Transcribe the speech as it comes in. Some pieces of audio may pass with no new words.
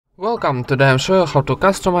Welcome, today I'll show you how to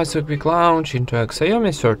customize a quick launch into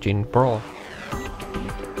XIAOMI 13 Pro.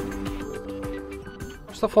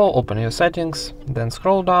 First of all, open your settings, then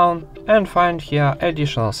scroll down and find here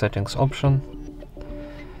additional settings option.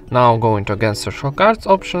 Now go into against social cards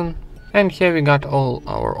option, and here we got all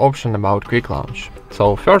our options about quick launch.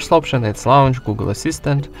 So first option is launch Google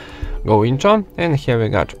Assistant. Go into, and here we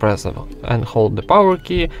got press and hold the power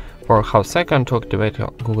key for half second to activate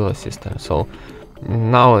your Google Assistant. So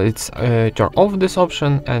now it's turn off this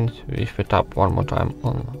option, and if we tap one more time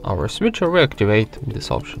on our switcher, we activate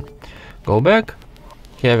this option. Go back,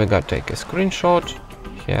 here we got take a screenshot,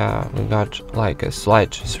 here we got like a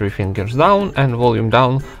slide 3 fingers down and volume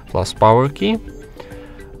down plus power key.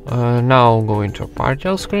 Now go into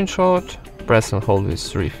partial screenshot, press and hold with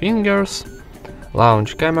 3 fingers,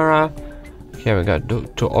 launch camera, here we got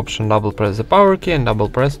two options, double press the power key and double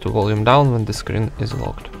press to volume down when the screen is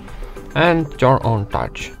locked. And turn on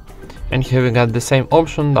touch, and here we got the same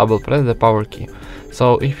option, double press the power key.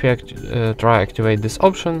 So if you try activate this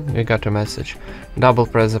option, we got a message, double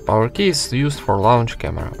press the power key is used for launch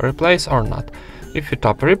camera, replace or not. If you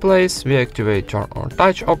tap replace, we activate turn on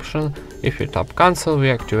touch option. If you tap cancel, we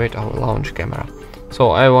activate our launch camera. So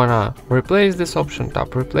I wanna replace this option,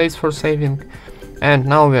 tap replace for saving, and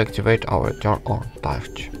now we activate our turn on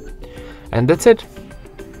touch. And that's it.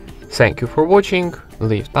 Thank you for watching,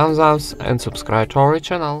 leave thumbs up and subscribe to our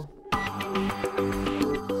channel.